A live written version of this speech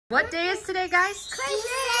What day is today, guys?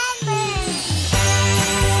 Christmas!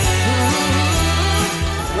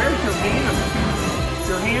 Where's your hands?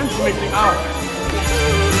 Your hands missing out.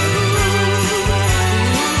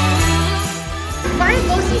 Brian,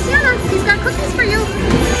 go see Santa. He's got cookies for you.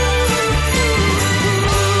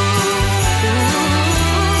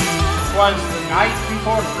 It was the night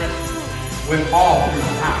before Christmas when all through the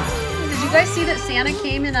house. Did you guys see that Santa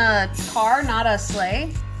came in a car, not a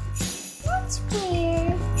sleigh? That's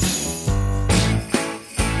weird.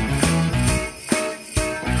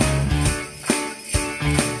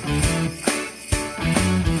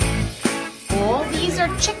 All these are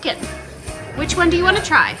chicken. Which one do you want to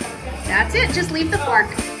try? That's it, just leave the fork.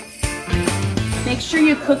 Make sure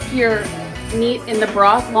you cook your meat in the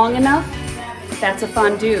broth long enough. That's a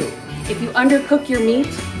fondue. If you undercook your meat,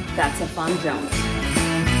 that's a fondant.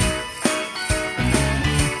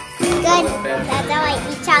 Good. That's how I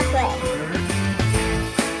eat chocolate.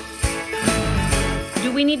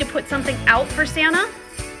 Do we need to put something out for Santa?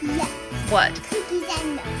 Yeah. What?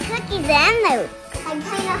 Cookies and milk. I'm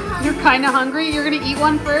kind of hungry. You're kind of hungry? You're gonna eat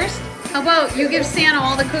one first? How about you give Santa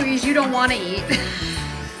all the cookies you don't want to eat?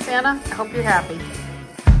 Santa, I hope you're happy.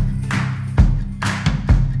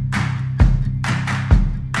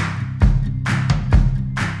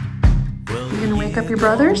 You gonna wake up your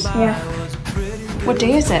brothers? Yeah. What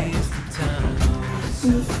day is it?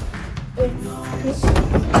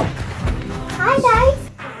 Hi guys.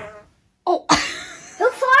 Oh, Who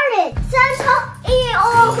farted? Santa's eating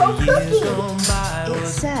all her cookies. it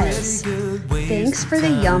says, thanks for the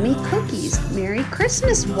yummy cookies. Merry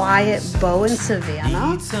Christmas, Wyatt, Bo, and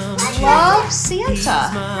Savannah. Love, Santa.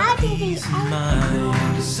 How did he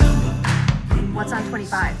What's on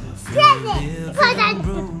 25? present? Present.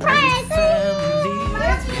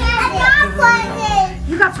 I got presents.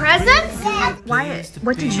 You got presents? Yeah. Wyatt,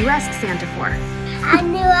 what did you ask Santa for? A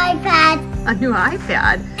new iPad A new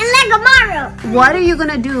iPad. and Lego Mario. What are you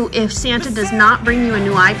gonna do if Santa does not bring you a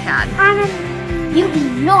new iPad? You be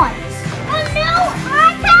nice. A new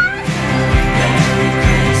iPad?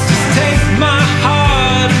 Take my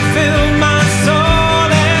heart and fill my soul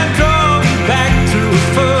and draw me back through a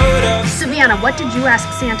photo. Savannah, what did you ask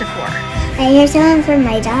Santa for? I hear someone from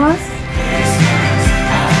my house.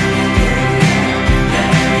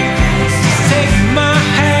 Take my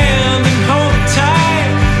hand and hold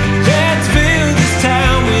tight. Let's fill this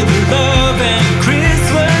town with love and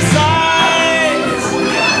Christmas lights.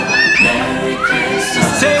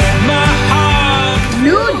 Take my heart.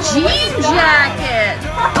 New jean jacket.